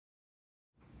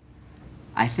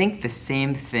I think the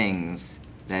same things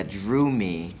that drew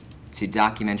me to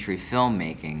documentary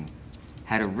filmmaking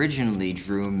had originally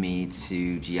drew me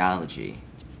to geology.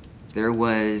 There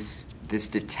was this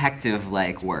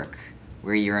detective-like work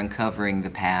where you're uncovering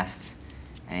the past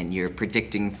and you're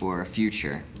predicting for a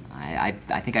future. I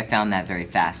think I found that very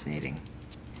fascinating.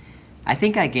 I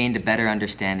think I gained a better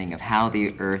understanding of how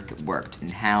the Earth worked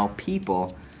and how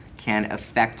people can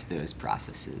affect those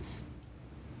processes.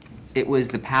 It was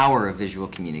the power of visual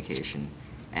communication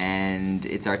and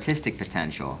its artistic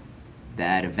potential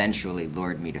that eventually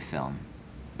lured me to film.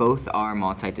 Both are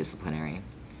multidisciplinary,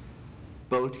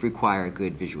 both require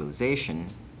good visualization,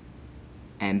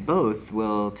 and both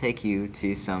will take you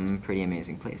to some pretty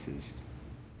amazing places.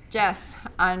 Jes,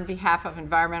 on behalf of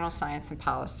Environmental Science and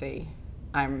Policy,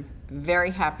 I'm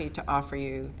very happy to offer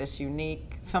you this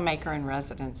unique filmmaker in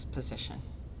residence position.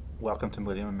 Welcome to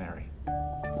William & Mary.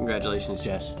 Congratulations,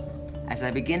 Jes. As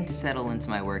I begin to settle into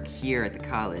my work here at the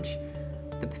college,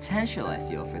 the potential I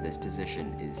feel for this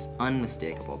position is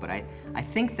unmistakable, but I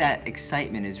think that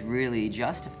excitement is really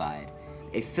justified.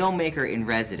 A filmmaker in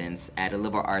residence at a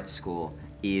liberal arts school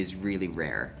is really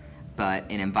rare, but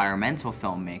an environmental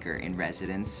filmmaker in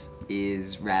residence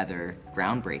is rather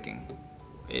groundbreaking.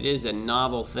 It is a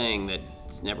novel thing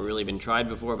that's never really been tried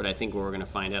before, but I think what we're going to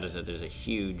find out is that there's a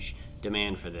huge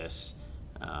demand for this.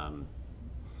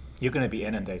 You're going to be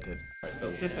inundated.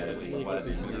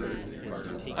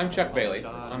 I'm Chuck Bailey.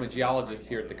 I'm a geologist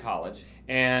here at the college,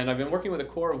 and I've been working with a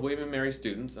core of William & Mary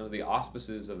students under the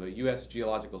auspices of a U.S.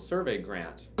 Geological Survey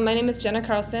grant. My name is Jes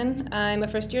Therkelsen. I'm a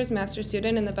first-year master's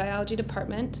student in the biology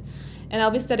department, and I'll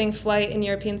be studying flight in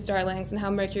European starlings and how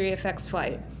mercury affects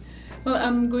flight. Well,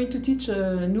 I'm going to teach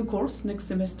a new course next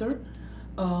semester,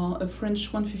 a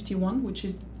French 151, which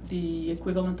is the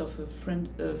equivalent of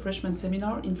a freshman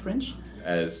seminar in French.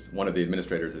 As one of the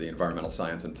administrators of the Environmental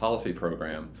Science and Policy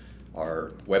program,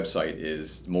 our website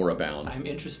is Morabound. I'm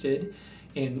interested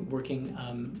in working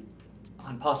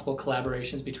on possible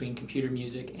collaborations between computer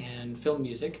music and film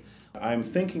music. I'm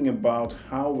thinking about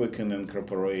how we can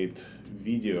incorporate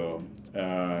video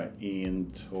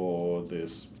into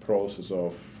this process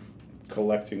of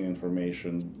collecting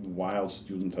information while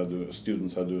students are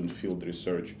doing field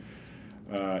research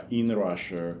in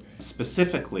Russia.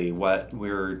 Specifically, what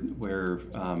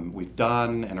we've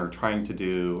done and are trying to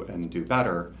do and do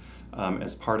better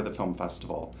as part of the film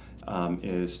festival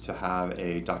is to have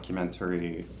a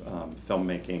documentary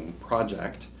filmmaking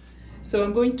project. So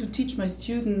I'm going to teach my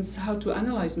students how to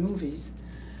analyze movies,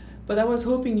 but I was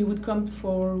hoping you would come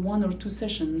for 1 or 2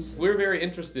 sessions. We're very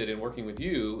interested in working with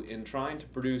you in trying to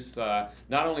produce not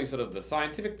only sort of the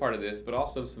scientific part of this, but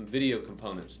also some video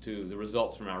components to the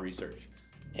results from our research.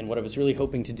 And what I was really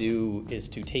hoping to do is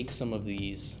to take some of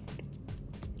these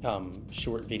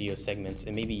short video segments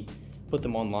and maybe put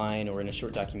them online or in a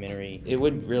short documentary. It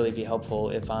would really be helpful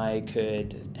if I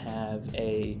could have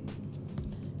a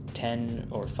 10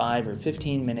 or 5 or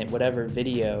 15 minute whatever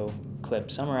video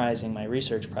clip summarizing my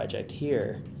research project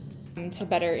here. To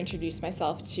better introduce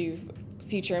myself to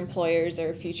future employers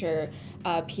or future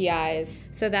PIs,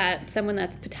 so that someone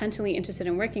that's potentially interested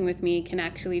in working with me can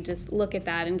actually just look at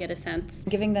that and get a sense.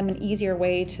 Giving them an easier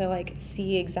way to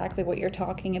see exactly what you're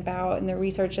talking about and the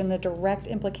research and the direct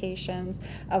implications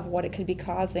of what it could be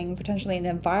causing potentially in the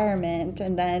environment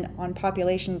and then on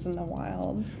populations in the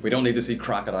wild. We don't need to see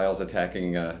crocodiles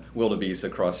attacking wildebeest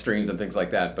across streams and things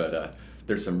like that, but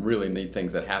there's some really neat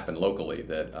things that happen locally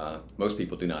that most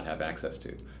people do not have access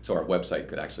to. So our website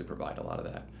could actually provide a lot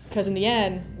of that. Because in the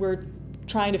end, we're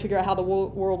trying to figure out how the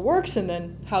world works and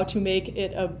then how to make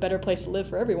it a better place to live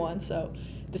for everyone. So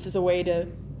this is a way to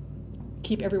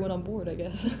keep everyone on board, I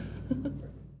guess.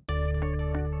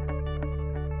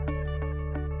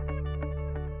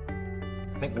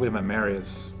 I think William & Mary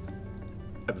is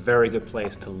a very good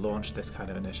place to launch this kind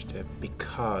of initiative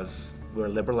because we're a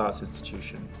liberal arts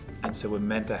institution, and so we're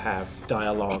meant to have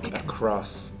dialogue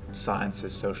across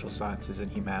sciences, social sciences,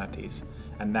 and humanities,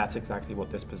 and that's exactly what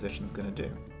this position is going to do.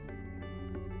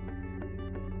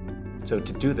 So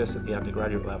to do this at the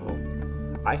undergraduate level,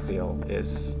 I feel,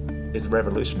 is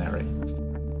revolutionary.